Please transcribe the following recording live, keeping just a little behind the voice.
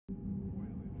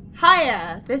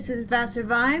Hiya, this is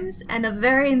VasserVimes, and a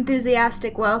very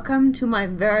enthusiastic welcome to my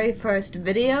very first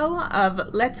video of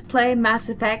Let's Play Mass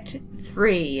Effect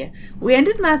 3. We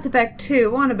ended Mass Effect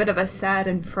 2 on a bit of a sad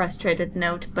and frustrated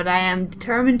note, but I am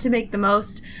determined to make the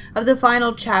most of the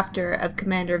final chapter of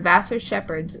Commander Vassar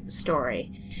Shepard's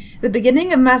story. The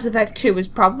beginning of Mass Effect 2 was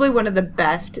probably one of the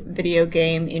best video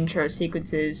game intro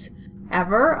sequences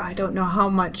ever. I don't know how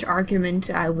much argument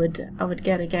I would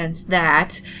get against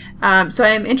that. So I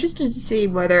am interested to see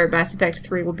whether Mass Effect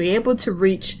 3 will be able to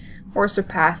reach or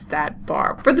surpass that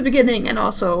bar for the beginning and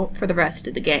also for the rest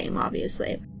of the game,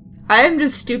 obviously. I am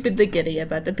just stupidly giddy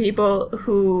about the people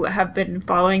who have been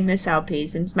following this LP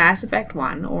since Mass Effect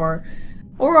 1, or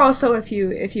also if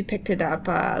you picked it up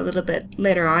a little bit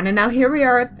later on. And now here we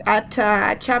are at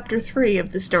chapter 3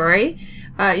 of the story.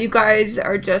 You guys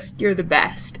are you're the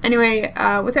best. Anyway,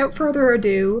 without further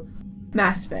ado,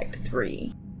 Mass Effect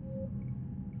 3.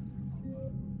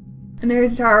 And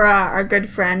there's our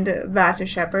good friend Vassar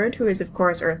Shepard, who is of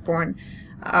course Earthborn,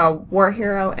 war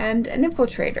hero and an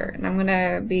infiltrator. And I'm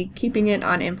gonna be keeping it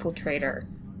on infiltrator.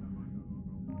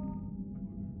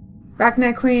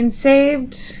 Rachni Queen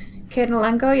saved.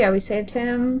 Kadalenko, yeah, we saved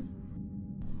him.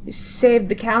 We saved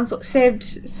the council.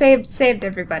 Saved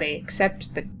everybody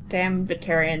except the damn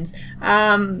Batarians.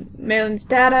 Malin's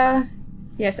data.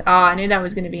 Yes, I knew that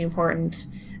was going to be important.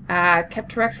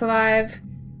 Kept Rex alive.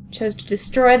 Chose to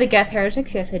destroy the Geth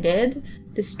heretics. Yes, I did.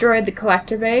 Destroyed the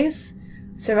collector base.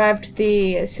 Survived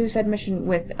the suicide mission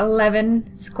with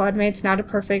 11 squad mates. Not a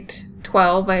perfect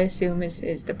 12, I assume,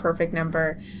 is the perfect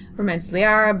number. Romance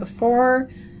Liara before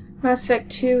Mass Effect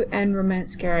 2 and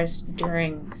Romance Garrus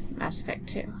during Mass Effect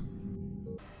 2.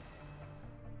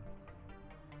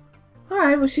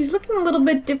 Alright, well she's looking a little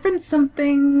bit different.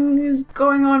 Something is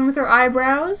going on with her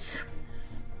eyebrows.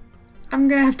 I'm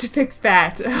gonna have to fix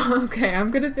that. Okay,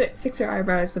 I'm gonna fix her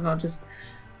eyebrows and I'll just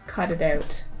cut it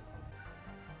out.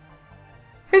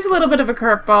 Here's a little bit of a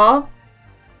curveball.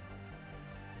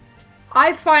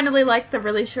 I finally like the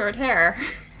really short hair.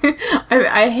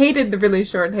 I hated the really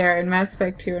short hair in Mass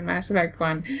Effect 2 and Mass Effect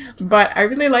 1, but I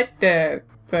really liked the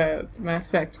Mass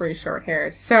Effect 3 short hair.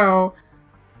 So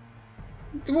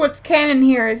what's canon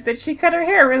here is that she cut her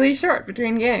hair really short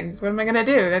between games. What am I gonna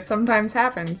do? That sometimes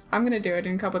happens. I'm gonna do it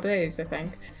in a couple days, I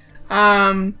think.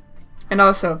 And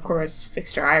also, of course,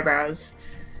 fixed her eyebrows.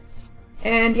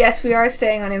 And yes, we are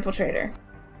staying on Infiltrator.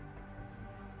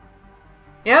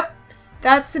 Yep,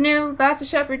 that's the new Vassar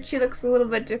Shepard. She looks a little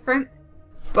bit different.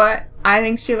 But I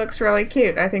think she looks really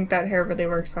cute. I think that hair really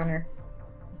works on her.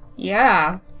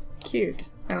 Yeah, cute.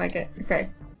 I like it. Okay.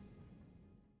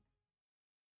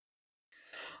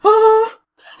 Oh,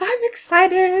 I'm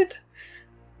excited.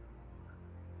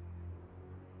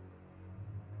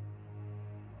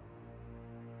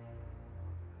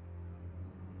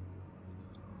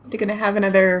 They're gonna have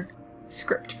another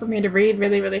script for me to read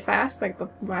really, really fast, like the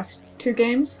last 2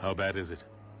 games. How bad is it?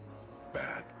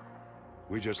 Bad.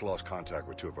 We just lost contact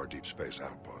with 2 of our deep space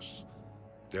outposts.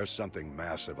 There's something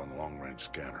massive on long-range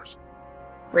scanners.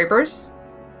 Reapers?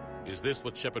 Is this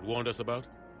what Shepard warned us about?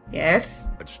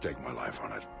 Yes. I'd stake my life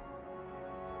on it.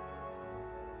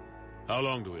 How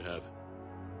long do we have?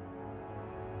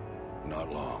 Not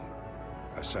long.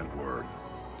 I sent word.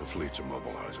 The fleet's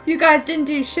immobilizing. You guys didn't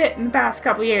do shit in the past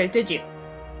couple years, did you?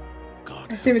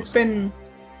 God, I assume it's been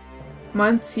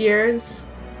months, years.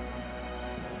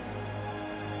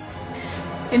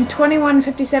 In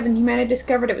 2157, humanity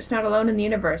discovered it was not alone in the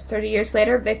universe. 30 years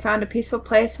later, they found a peaceful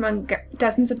place among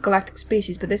dozens of galactic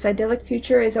species, but this idyllic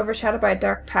future is overshadowed by a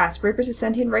dark past. Reapers, a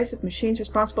sentient race of machines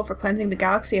responsible for cleansing the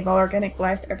galaxy of all organic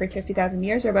life every 50,000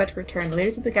 years, are about to return. The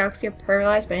leaders of the galaxy are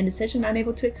paralyzed by indecision,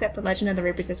 unable to accept the legend of the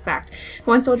Reapers as fact.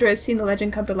 One soldier has seen the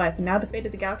legend come to life, and now the fate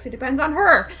of the galaxy depends on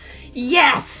her!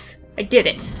 Yes! I did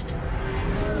it!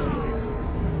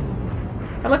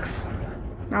 That looks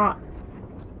not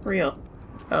real.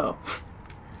 Oh.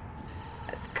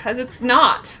 That's because it's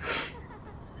not.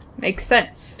 Makes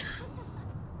sense.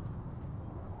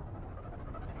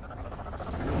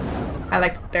 I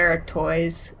like that there are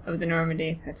toys of the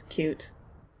Normandy. That's cute.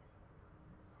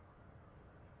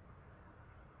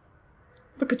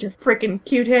 Look at your freaking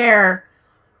cute hair.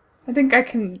 I think I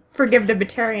can forgive the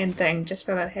Batarian thing just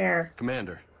for that hair.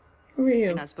 Commander. Who are you?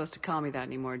 You're not supposed to call me that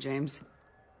anymore, James.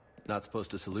 Not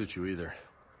supposed to salute you either.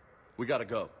 We gotta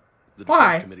go. The Why?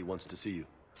 Defense Committee wants to see you.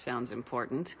 Sounds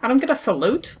important. I don't get a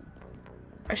salute?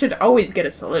 I should always get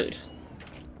a salute.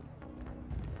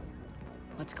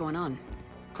 What's going on?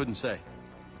 Couldn't say.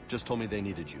 Just told me they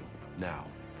needed you. Now.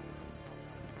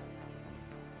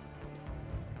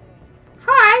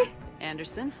 Hi!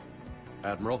 Anderson?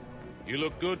 Admiral, You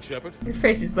look good, Shepard. Your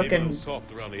face is Maybe a looking... little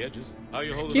soft around the edges. How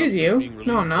you holding Excuse up you? since being relieved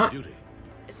No, I'm from not. duty?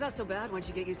 It's not so bad once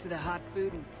you get used to the hot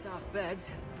food and soft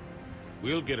beds.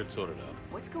 We'll get it sorted out.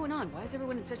 What's going on? Why is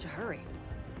everyone in such a hurry?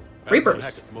 Reapers. Admiral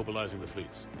Hackett's mobilizing the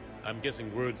fleets. I'm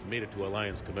guessing word's made it to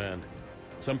Alliance Command.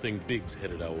 Something big's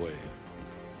headed our way.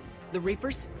 The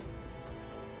Reapers?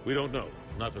 We don't know.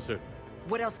 Not for certain.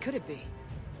 What else could it be?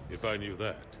 If I knew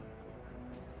that.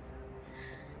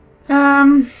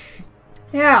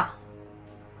 Yeah.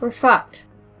 We're fucked.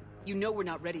 You know we're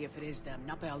not ready if it is them,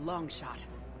 not by a long shot.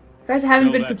 You guys haven't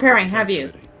Tell been that to the preparing, have defense you?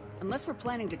 committee. Unless we're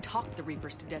planning to talk the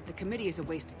Reapers to death, the committee is a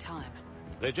waste of time.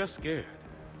 They're just scared.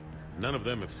 None of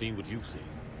them have seen what you've seen.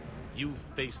 You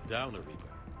faced down a Reaper.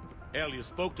 Hell, you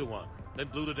spoke to one, then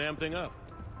blew the damn thing up.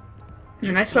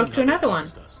 And I spoke to another one.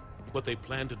 What they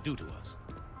plan to do to us.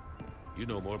 You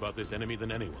know more about this enemy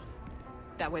than anyone.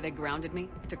 That way they grounded me,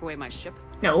 took away my ship.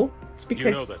 No, it's because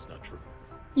You know that's not true.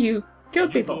 you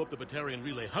killed You blew people. up the Batarian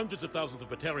relay. Hundreds of thousands of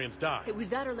Batarians died. It was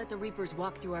that or let the Reapers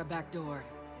walk through our back door.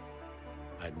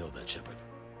 I know that, Shepard.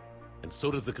 And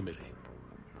so does the committee.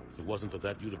 If it wasn't for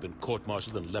that, you'd have been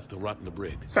court-martialed and left to rot in the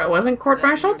brig. So I wasn't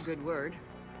court-martialed? That's a good word.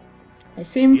 I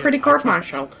seem Yeah, pretty I trust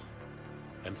court-martialed.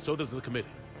 And so does the committee.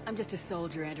 I'm just a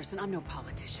soldier, Anderson. I'm no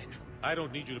politician. I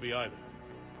don't need you to be either.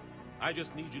 I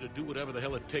just need you to do whatever the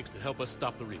hell it takes to help us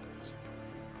stop the Reapers.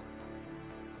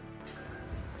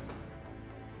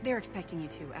 They're expecting you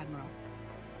to, Admiral.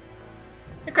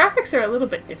 The graphics are a little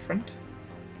bit different.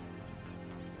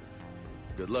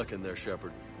 Good luck in there,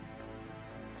 Shepard.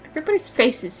 Everybody's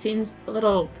faces seems a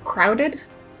little crowded.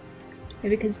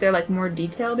 Maybe because they're like more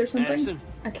detailed or something. Anderson.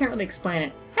 I can't really explain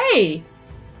it. Hey!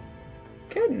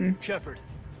 Caden. Shepard.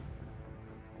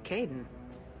 Caden.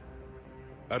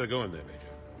 How'd it go in there, Major?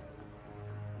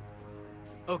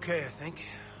 Okay, I think.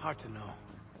 Hard to know.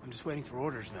 I'm just waiting for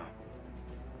orders now.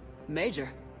 Major.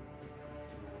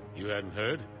 You hadn't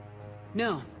heard?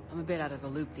 No, I'm a bit out of the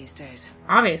loop these days.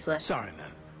 Obviously. Sorry,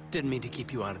 man. Didn't mean to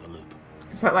keep you out of the loop.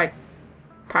 Is that like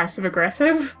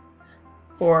passive-aggressive?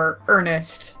 Or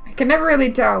earnest? I can never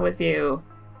really tell with you,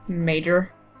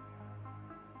 Major.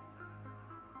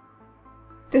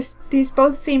 These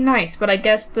both seem nice, but I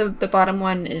guess the bottom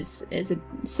one is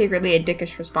secretly a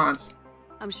dickish response.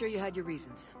 I'm sure you had your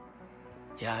reasons.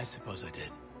 Yeah, I suppose I did.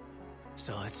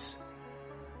 Still, it's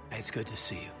good to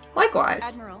see you. Likewise.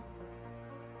 Admiral,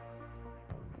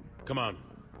 Come on.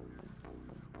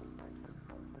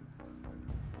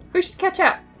 We should catch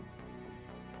up.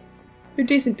 You're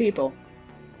decent people.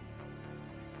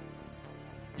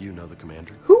 You know the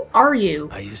commander? Who are you?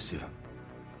 I used to.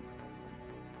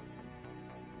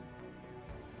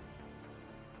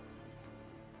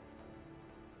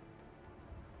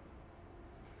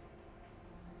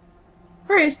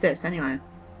 Where is this, anyway?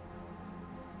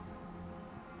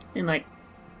 And, like,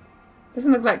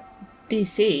 doesn't look like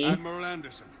DC. Admiral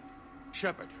Anderson.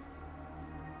 Shepard.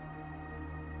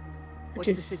 What's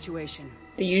Which the is situation?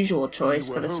 the usual choice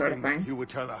You for were this sort of hoping thing. You would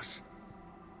tell us.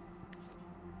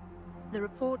 the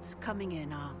reports coming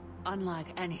in are unlike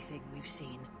anything we've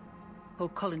seen. Whole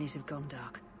colonies have gone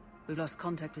dark. We've lost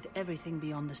contact with everything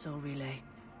beyond the Soul Relay.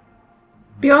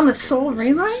 Beyond the Soul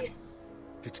Relay?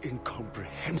 It's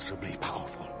incomprehensibly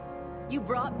powerful. You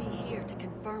brought me here to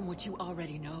confirm what you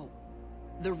already know.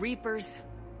 The Reapers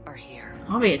are here.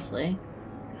 Obviously.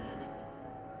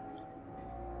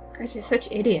 Guys, you're such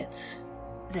idiots.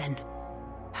 Then,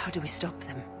 how do we stop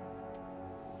them?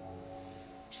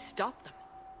 Stop them.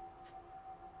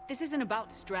 This isn't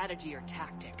about strategy or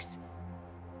tactics.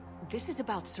 This is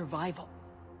about survival.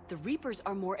 The Reapers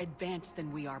are more advanced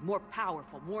than we are, more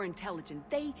powerful, more intelligent.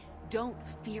 They don't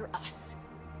fear us.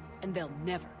 And they'll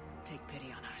never take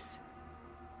pity on us.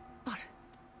 But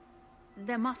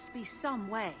there must be some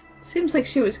way. Seems like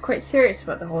she was quite serious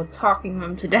about the whole talking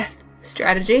them to death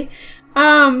strategy.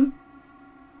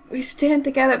 We stand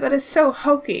together. That is so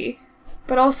hokey.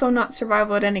 But also not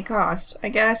survival at any cost. I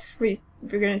guess we're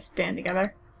gonna stand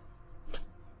together.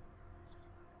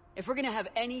 If we're gonna have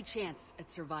any chance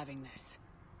at surviving this,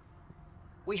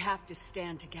 we have to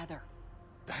stand together.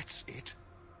 That's it?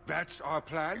 That's our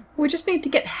plan? We just need to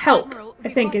get help, Admiral, I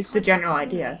we've think lost is the general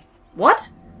contact with the idea. base. What?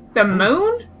 The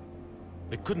moon?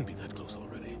 It couldn't be that close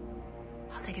already.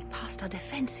 How'd they get past our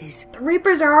defenses? The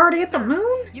Reapers are already at the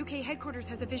moon? UK headquarters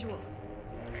has a visual.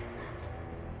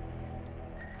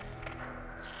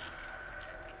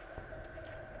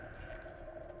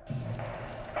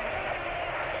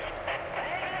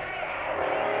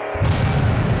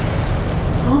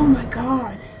 Oh my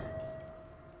god.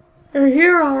 They're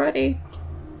here already.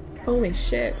 Holy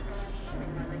shit.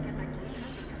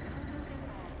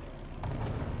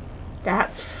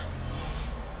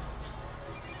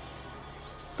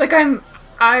 Like,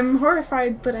 I'm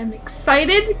horrified, but I'm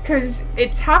excited because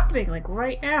it's happening, like,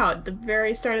 right now at the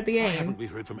very start of the Why game. haven't we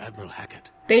heard from Admiral Hackett?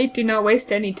 They do not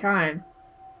waste any time.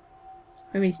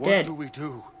 Maybe he's dead. What do we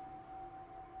do?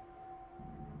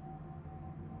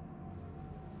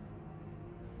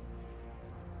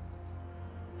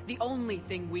 The only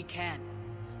thing we can.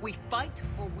 We fight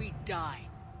or we die.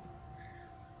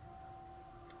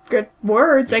 Good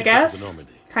words, We I should get to the guess.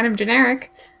 Normandy. Kind of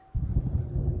generic.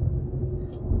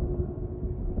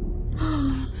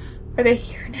 Are they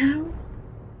here now?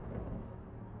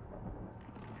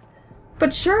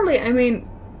 But surely, I mean,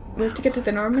 we have to get to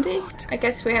the Normandy? I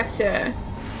guess we have to...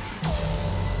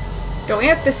 Don't we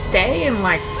have to stay and,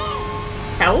 like,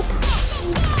 help?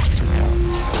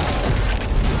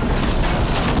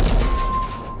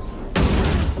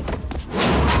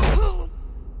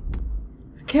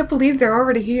 I can't believe they're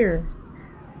already here.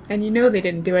 And you know they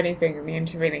didn't do anything in the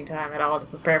intervening time at all to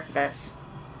prepare for this.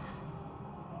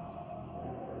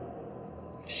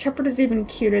 Shepard is even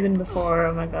cuter than before,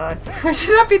 oh my god. I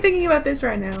should not be thinking about this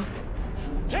right now.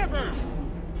 Shepard!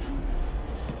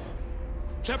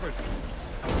 Shepard!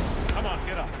 Come on,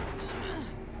 get up.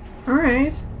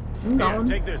 Alright. I'm Here, going.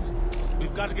 take this.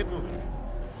 We've got to get moving.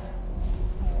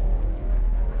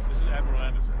 This is Admiral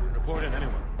Anderson. Report in,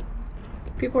 anyone.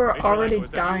 People are Major already Lango, is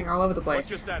that dying you? all over the What's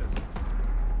your place. status?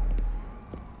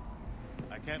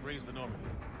 I can't raise the Normandy.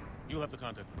 You'll have to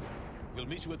contact them. We'll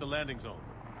meet you at the landing zone.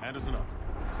 Anderson up.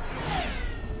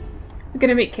 We're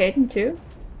gonna meet Caden too?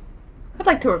 I'd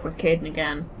like to work with Caden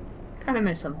again. Kinda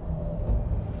miss him.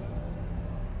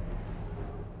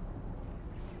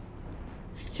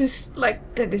 It's just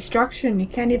like the destruction, you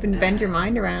can't even bend your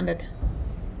mind around it.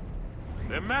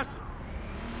 They're massive.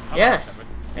 Come Yes. on,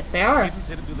 Yes they are. Caden's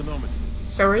headed to the Normandy.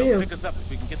 So are They'll you. pick us up if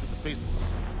we can get to the spaceport.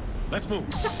 Let's move.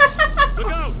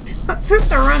 Look out! That's if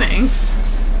they're running.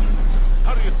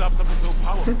 How do you stop something so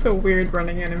powerful? That's a weird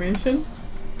running animation.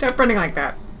 Stop running like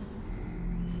that.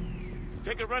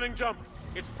 Take a running jump.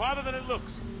 It's farther than it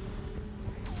looks.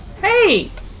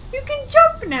 Hey! You can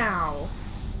jump now!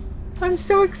 I'm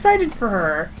so excited for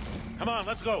her. Come on,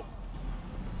 let's go.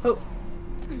 Oh.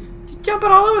 She's jumping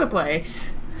all over the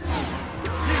place.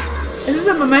 This is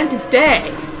a momentous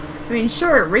day. I mean,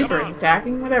 sure, Reaper's on.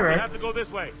 attacking, We whatever. have to go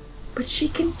this way. But she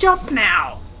can jump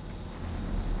now!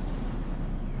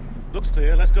 Looks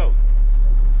clear. Let's go.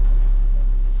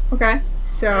 Okay,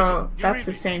 so Major, you that's read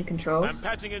the me. same I'm controls.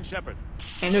 patching in Shepard.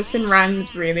 Anderson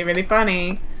runs really, really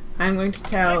funny. I'm going to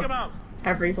Take tell him out.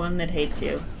 everyone that hates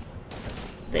you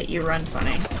that you run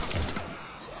funny.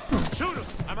 Shoot him.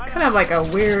 I'm out Kind of like a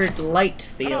weird light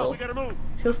Come on, feel. we gotta move.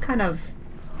 Feels kind of...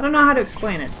 I don't know how to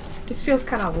explain it. Just feels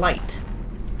kind of light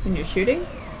when you're shooting.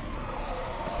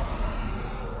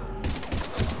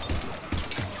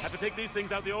 Have to take these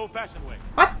things out the old-fashioned way.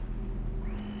 What?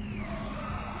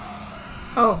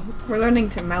 Oh, we're learning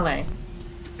to melee.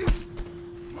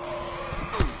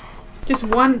 Just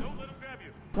Don't let him grab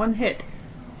you. one hit.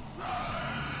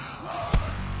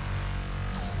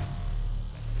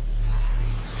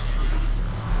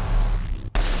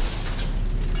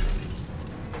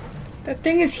 That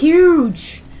thing is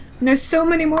huge! And there's so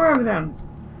many more of them.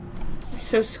 We're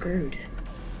so screwed.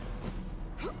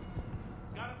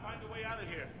 Gotta find a way out of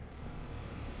here.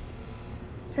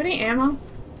 Is there any ammo?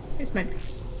 Here's my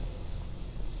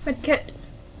kit.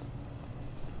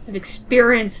 I've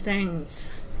experienced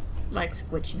things like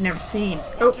which you've never seen.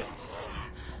 Oh,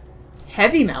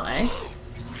 heavy melee.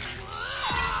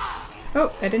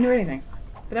 Oh, I didn't do anything,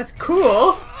 but that's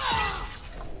cool.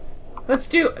 Let's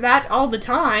do that all the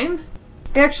time.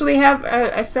 They actually have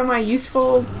a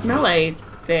semi-useful melee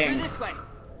Through thing. this way.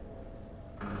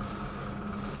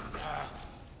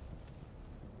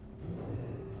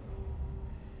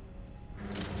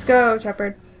 Let's go,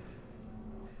 Shepard.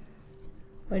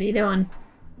 What are you doing?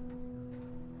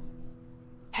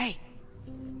 Hey,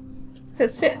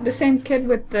 Is that the same kid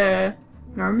with the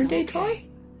Normandy it's okay.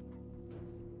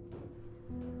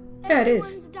 toy? Yeah, it is.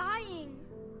 Everyone's dying.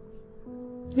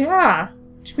 Yeah,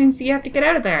 which means you have to get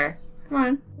out of there. Come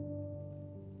on.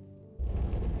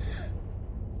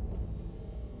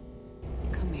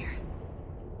 Come here.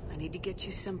 I need to get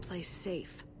you someplace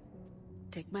safe.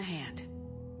 Take my hand.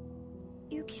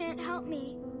 You can't help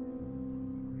me.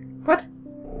 What?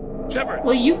 Shepard.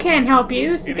 Well, you can't help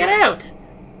you, so get out.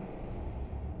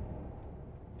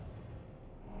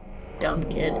 Dumb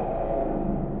kid.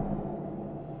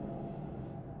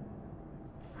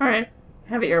 Alright,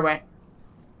 have it your way.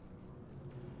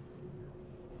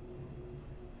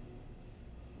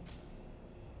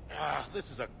 This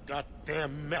is a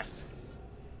goddamn mess.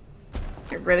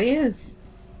 It really is.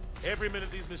 Every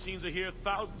minute these machines are here,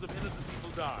 thousands of innocent people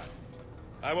die.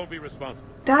 I won't be responsible.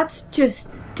 That's just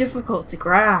difficult to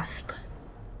grasp.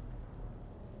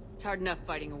 It's hard enough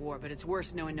fighting a war, but it's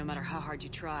worse knowing no matter how hard you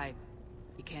try,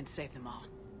 you can't save them all.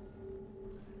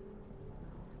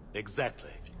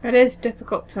 Exactly. It is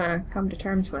difficult to come to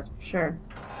terms with, for sure.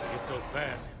 It's so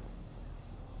fast.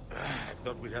 I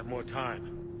thought we'd have more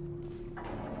time.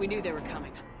 We knew they were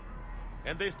coming.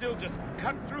 And they still just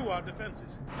cut through our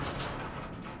defenses.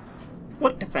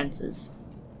 What defenses?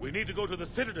 We need to go to the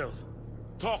Citadel.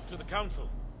 Talk to the Council.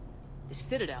 The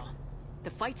Citadel? The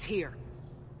fight's here.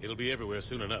 It'll be everywhere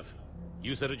soon enough.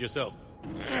 You said it yourself.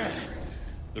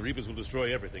 The Reapers will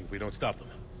destroy everything if we don't stop them.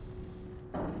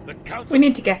 The Council We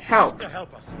need to get help. has to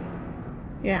help us.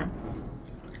 Yeah.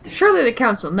 Surely the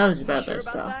Council knows about Sure this,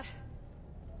 about though. that?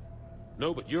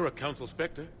 No, but you're a Council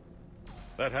Spectre.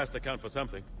 That has to count for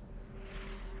something.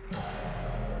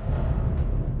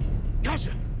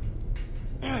 Gotcha!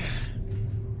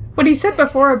 What he said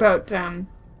before about I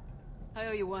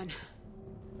owe you one.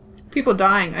 people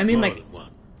dying, I mean, More like, than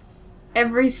one.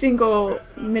 every single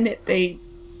minute they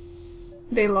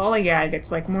lollygag,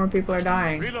 it's like more people are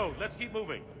dying. Reload, let's keep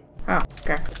moving. Oh,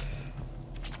 okay.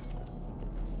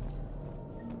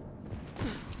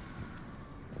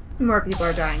 More people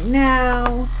are dying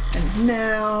now, and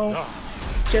now.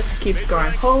 Ah, Just keeps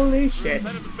going. Holy shit.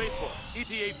 send him to spaceport.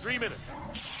 ETA 3 minutes.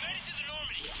 Headed to the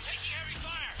Normandy, taking heavy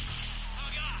fire. Oh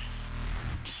god.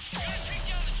 Gotta take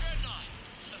down the dreadnought.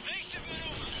 Evasive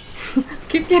maneuver.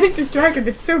 Keep getting distracted,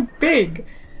 it's so big.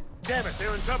 Damn it,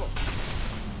 they're in trouble.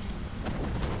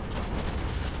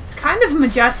 It's kind of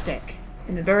majestic,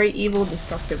 in a very evil,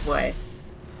 destructive way.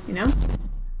 You know?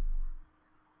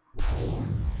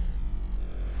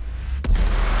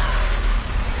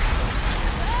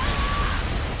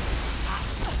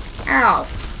 Ow.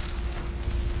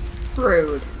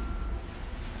 Rude.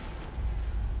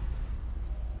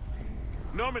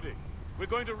 Normandy, we're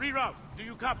going to reroute. Do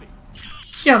you copy?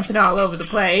 Jumping all over the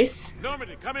place.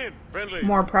 Normandy, come in. Friendly.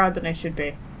 More proud than I should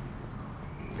be.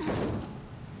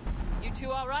 You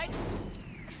two alright?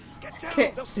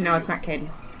 No, it's not Caden.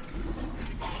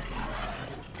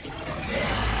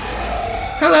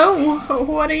 Hello,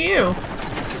 what are you?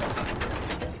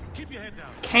 Keep your head down.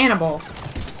 Cannibal.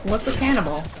 What's a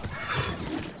cannibal?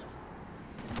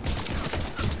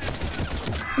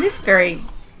 It is very...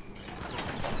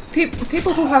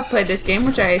 people who have played this game,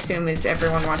 which I assume is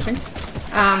everyone watching,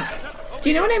 do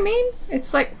you know what I mean?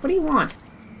 It's like, what do you want?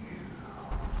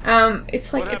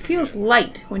 It's like, it feels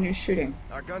light when you're shooting.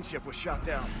 Our gunship was shot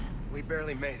down. We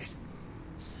barely made it.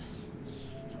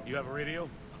 You have a radio?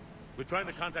 We're trying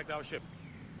to contact our ship.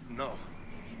 No.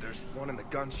 There's one in the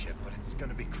gunship, but it's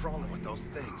gonna be crawling with those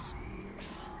things.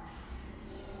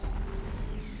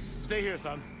 Stay here,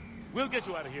 son. We'll get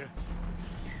you out of here.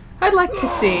 I'd like to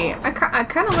see. I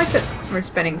kind of like that we're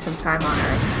spending some time on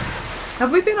Earth.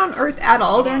 Have we been on Earth at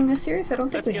all during this series? I don't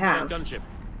think Let's we get to have. that gunship.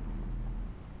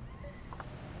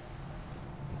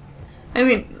 I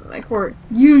mean, like, we're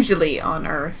usually on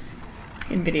Earth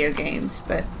in video games,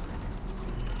 but...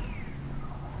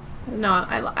 I don't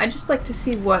know, I just like to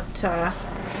see what, oh,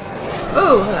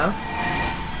 hello.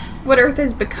 What Earth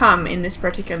has become in this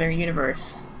particular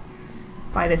universe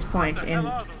by this point in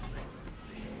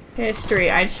history.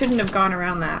 I shouldn't have gone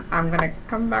around that. I'm gonna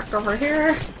come back over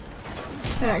here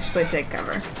and actually take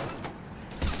cover.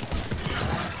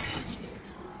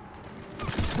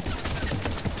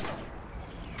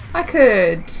 I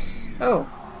could... Oh.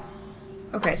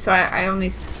 Okay, so I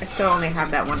still only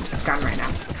have that one gun right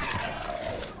now.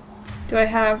 Do I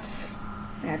have...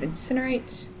 I have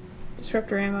Incinerate,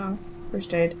 Disruptor Ammo,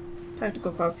 First Aid,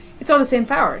 Tactical Cloak. It's all the same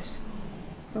powers.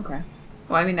 Okay.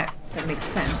 Well, I mean, that makes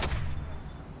sense.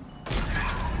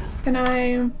 Can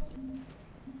I...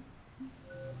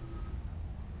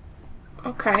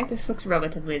 Okay, this looks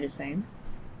relatively the same.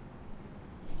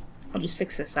 I'll just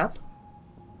fix this up.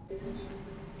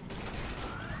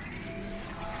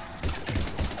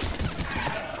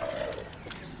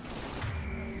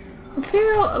 I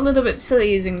feel a little bit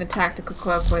silly using the tactical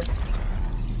cloak with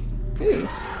a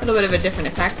little bit of a different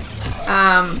effect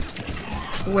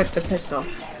with the pistol,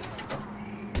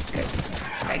 because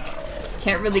I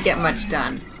can't really get much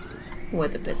done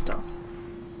with the pistol,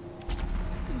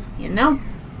 you know.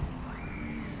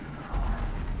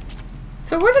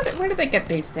 So where did they get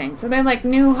these things? Are they like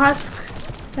new husk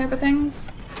type of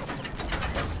things?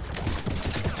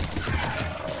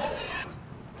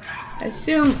 I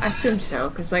assume so,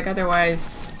 because like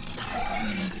otherwise,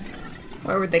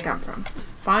 where would they come from?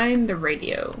 Find the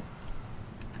radio.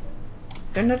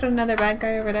 Is there not another bad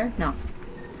guy over there? No.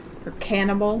 Or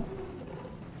cannibal.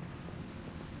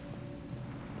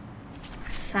 I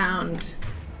found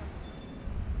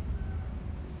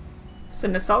It's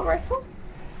an assault rifle?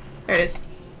 There it is.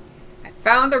 I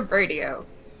found a radio.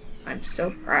 I'm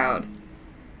so proud.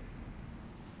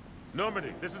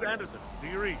 Normandy, this is Anderson. Do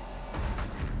you read?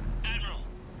 Admiral,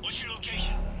 what's your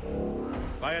location?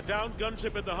 By a downed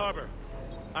gunship in the harbor.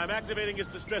 I'm activating its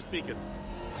distress beacon.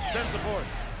 Send support.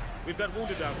 We've got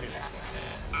wounded down here.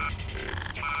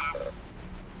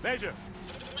 Major!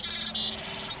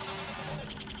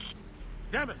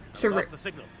 Damn it! So I lost the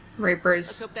signal. Let's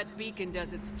Reaper's hope that beacon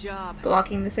does its job.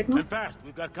 blocking the signal. And fast,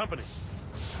 we've got company.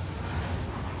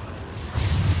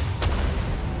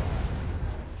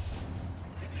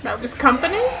 That was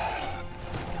company?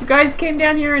 You guys came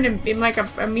down here in like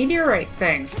a meteorite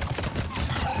thing.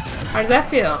 How does that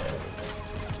feel?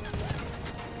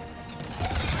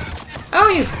 Oh,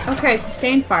 you... Okay,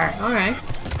 sustained fire. Alright.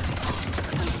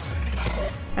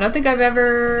 I don't think I've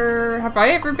ever... Have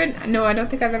I ever been... No, I don't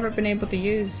think I've ever been able to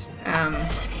use...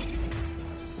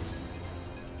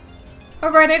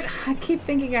 Alright, I keep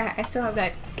thinking I still have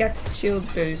that Geth shield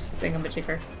boost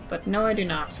thingamajigger. But no, I do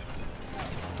not.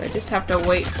 So I just have to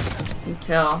wait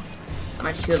until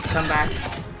my shields come back.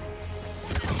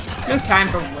 No time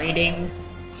for waiting.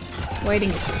 Waiting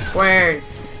is for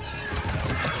squares.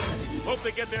 Hope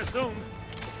they get there soon.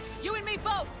 You and me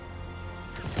both!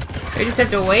 I just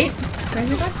have to wait?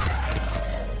 Crazy guy?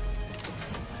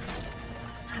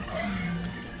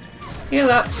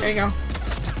 Heal up. There you go.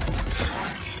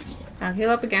 Now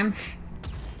heal up again.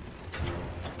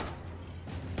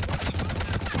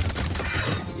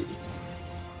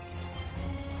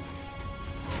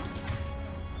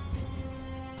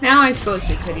 Now I suppose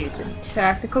we could use the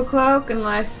tactical cloak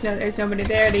unless there's nobody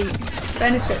there to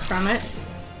benefit from it.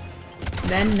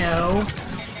 Then no.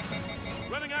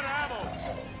 Running out of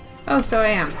ammo. Oh, so I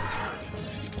am.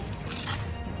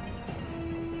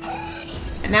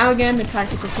 And now again, the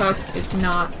tactical cloak is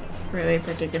not really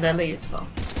particularly useful.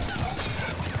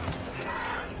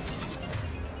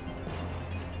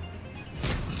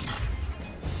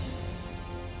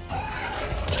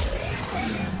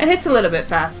 It hits a little bit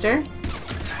faster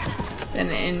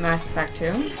than in Mass Effect 2.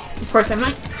 Of course,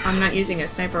 I'm not using a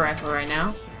sniper rifle right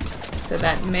now, so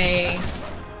that may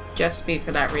just be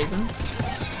for that reason.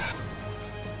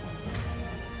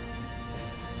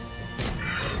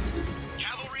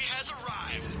 Cavalry has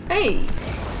arrived. Hey!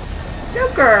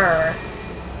 Joker!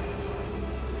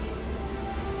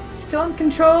 Still in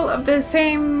control of the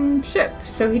same ship,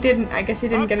 so he didn't, I guess he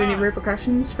didn't get any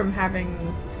repercussions from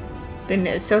having been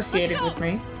associated with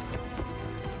me.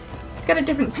 It's got a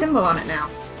different symbol on it now.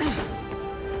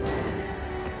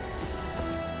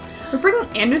 We're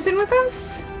bringing Anderson with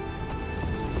us?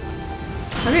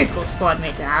 That'd be a cool squad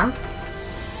mate to have.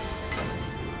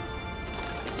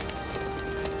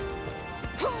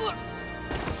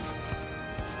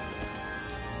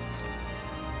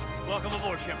 Welcome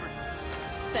aboard, Shepard.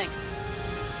 Thanks.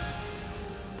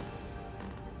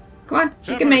 Come on,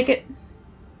 you can make it.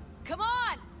 Come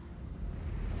on!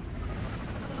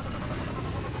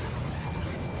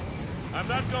 I'm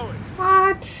not going.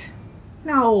 What?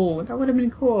 No, that would have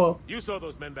been cool. You saw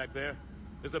those men back there.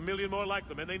 There's a million more like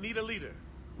them, and they need a leader.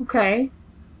 Okay.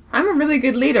 I'm a really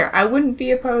good leader. I wouldn't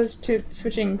be opposed to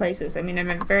switching places. I mean,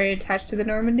 I'm very attached to the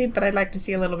Normandy, but I'd like to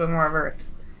see a little bit more of Earth.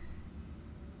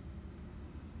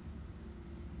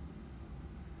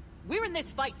 We're in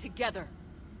this fight together.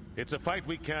 It's a fight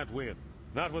we can't win.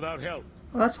 Not without help.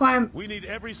 Well, that's why I'm We need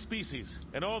every species,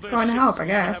 and all their going to ships help, I to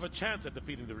guess. have a chance at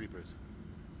defeating the Reapers.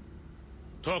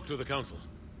 Talk to the Council.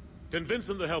 Convince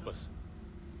them to help us.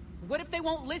 What if they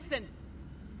won't listen?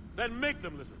 Then make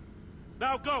them listen.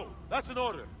 Now go! That's an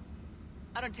order.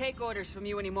 I don't take orders from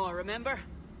you anymore, remember?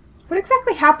 What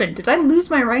exactly happened? Did I lose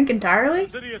my rank entirely?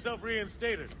 Consider yourself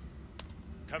reinstated.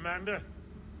 Commander,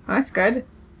 Oh, that's good.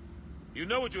 you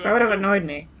know what you That have would to have do. annoyed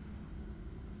me.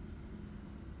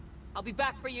 I'll be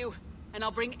back for you, and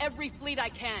I'll bring every fleet I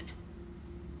can.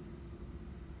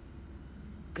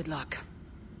 Good luck.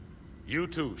 You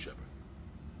too, Shepard.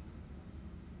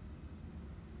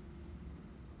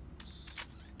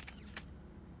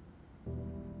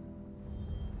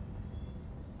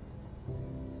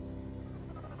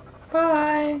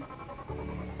 Bye.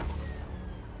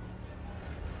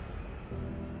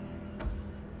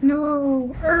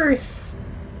 No, Earth.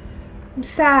 I'm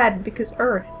sad because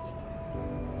Earth.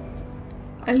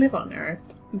 I live on Earth.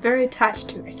 I'm very attached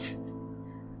to it.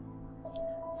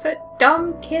 It's that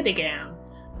dumb kid again.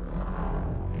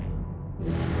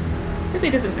 Really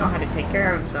doesn't know how to take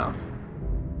care of himself.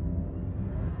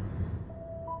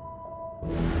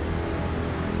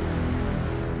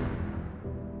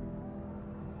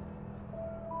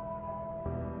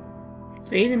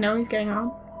 Does he even know he's getting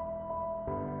on?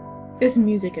 This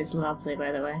music is lovely,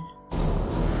 by the way.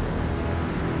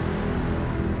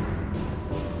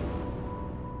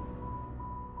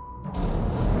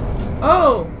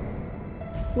 Oh!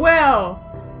 Well,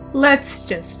 let's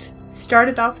just start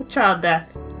it off with child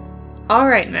death.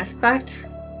 Alright, Mass Effect.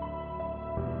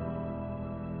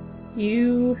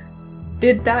 You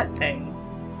did that thing.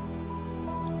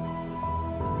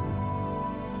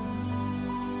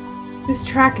 This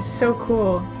track is so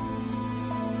cool.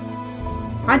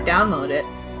 I'd download it.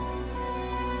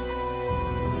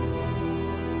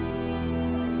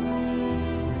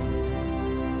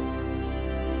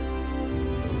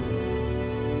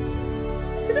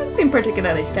 They don't seem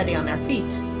particularly steady on their feet,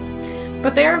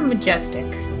 but they are majestic.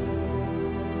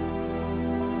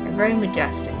 They're very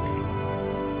majestic.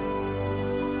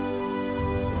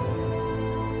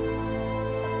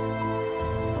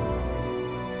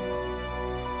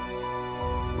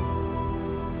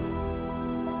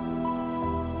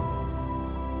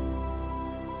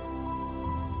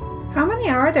 How many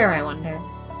are there, I wonder?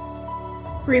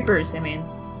 Reapers, I mean.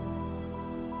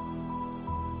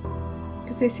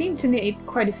 Because they seem to need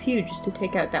quite a few just to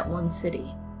take out that one city.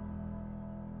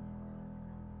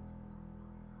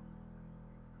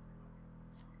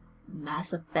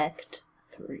 Mass Effect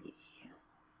 3.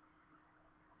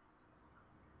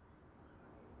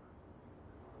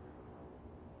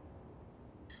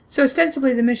 So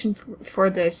ostensibly the mission for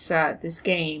this this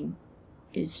game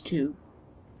is to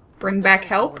bring back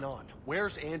help. What's going on?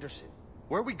 Where's Anderson?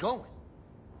 Where are we going?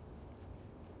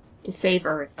 To save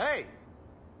Earth. Hey!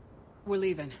 We're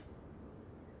leaving.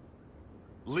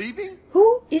 Leaving?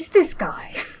 Who is this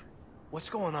guy? What's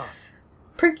going on?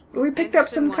 We picked up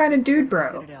some kind of dude,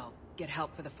 bro. Get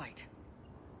help for the fight.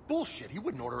 Bullshit, he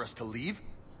wouldn't order us to leave.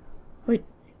 We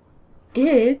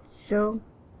did, so...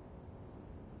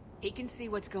 He can see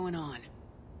what's going on.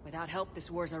 Without help, this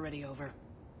war's already over.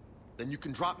 Then you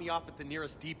can drop me off at the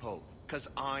nearest depot, because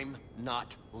I'm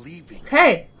not leaving.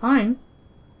 Okay, fine.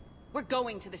 We're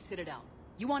going to the Citadel.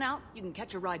 You want out? You can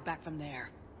catch a ride back from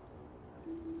there.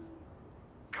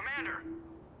 Commander,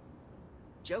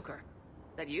 Joker,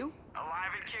 that you?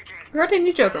 alive and kicking. I already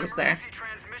knew Joker was there. Emergency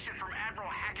transmission from Admiral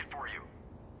Hackett for you.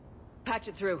 Patch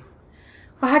it through.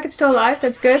 Well, Hackett's still alive,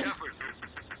 that's good. I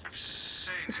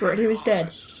was worried he was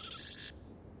dead.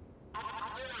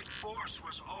 Force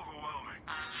was overwhelming.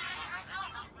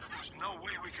 There's no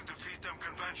way we can defeat them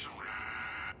conventionally.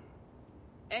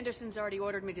 Anderson's already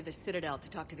ordered me to the Citadel to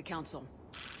talk to the Council.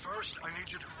 First, I need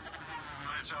you to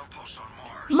lance outposts on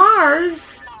Mars.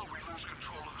 Mars? We lose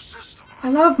control of the system. I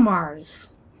love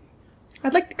Mars.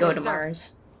 I'd like to go Yes, to sir.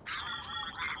 Mars.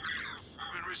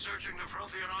 I've been researching the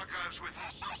Prothean archives with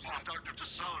Dr.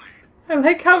 Tassoni. I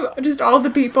like how just all the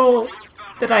people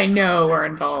that I know are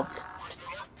involved.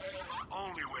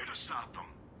 Only way to stop them.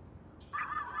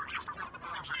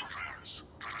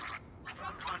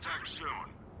 Contact soon.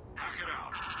 Hack it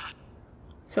out.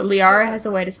 So Liara has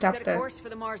a way to stop Set a the course for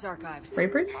the Mars archives.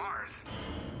 Reapers? Mars.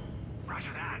 Roger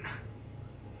that.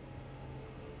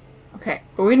 Okay,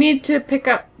 but we need to pick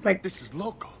up, like, This is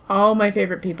local. all my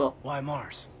favorite people. Why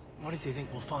Mars? What does he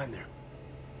think we'll find there?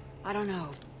 I don't know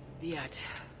yet,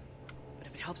 but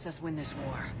if it helps us win this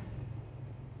war,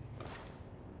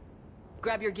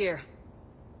 grab your gear.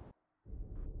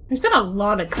 There's been a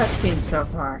lot of cutscenes so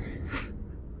far.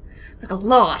 Like, a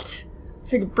lot.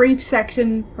 There's like a brief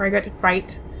section where I got to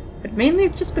fight, but mainly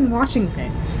it's just been watching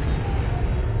things.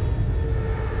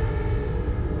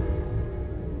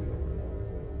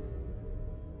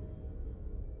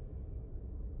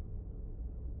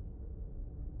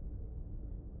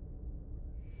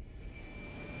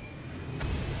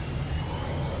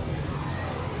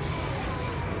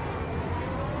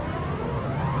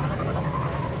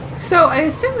 So, I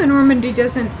assume the Normandy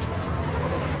doesn't...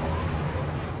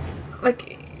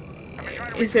 Like,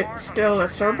 is it still a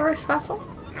Cerberus vessel?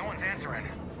 No one's answering.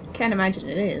 Can't imagine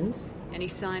it is. Any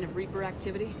sign of Reaper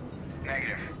activity?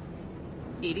 Negative.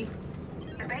 Edie?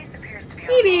 The base appears to be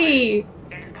Edie!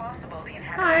 It's possible the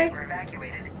Hi. inhabitants were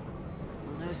evacuated.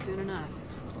 We'll know soon enough.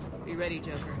 Be ready,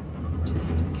 Joker.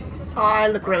 Just in case. Oh, I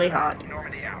look really hot.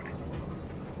 Normandy out.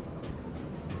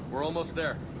 We're almost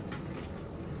there.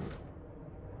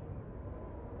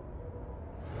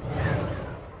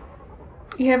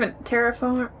 You haven't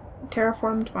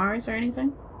terraformed Mars or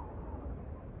anything?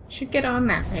 Should get on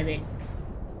that, maybe.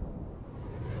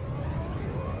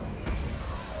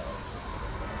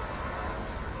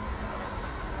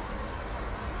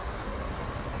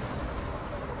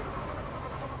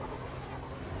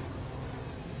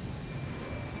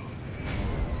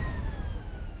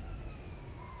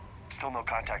 Still no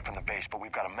contact from the base, but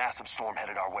we've got a massive storm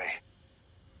headed our way.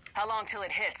 How long till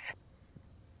it hits?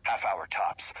 Half hour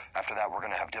tops. After that, we're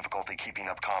gonna have difficulty keeping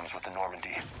up comms with the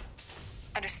Normandy.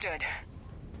 Understood.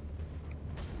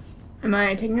 Am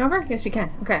I taking over? Yes, we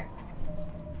can. Okay.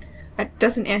 That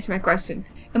doesn't answer my question.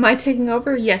 Am I taking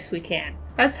over? Yes, we can.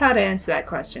 That's how to answer that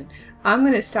question. I'm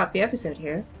going to stop the episode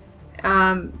here.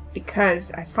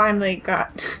 Because I finally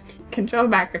got control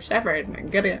back of Shepard and I'm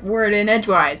getting a word in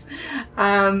edgewise.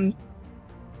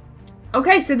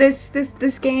 Okay, so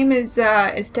this game is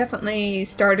definitely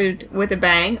started with a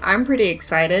bang. I'm pretty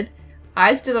excited.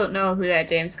 I still don't know who that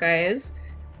James guy is.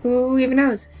 Who even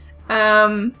knows?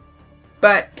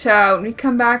 But when we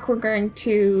come back, we're going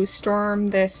to storm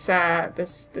this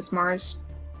this Mars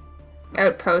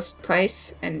outpost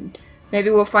place, and maybe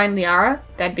we'll find Liara.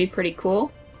 That'd be pretty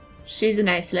cool. She's a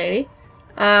nice lady.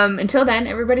 Until then,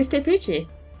 everybody stay peachy.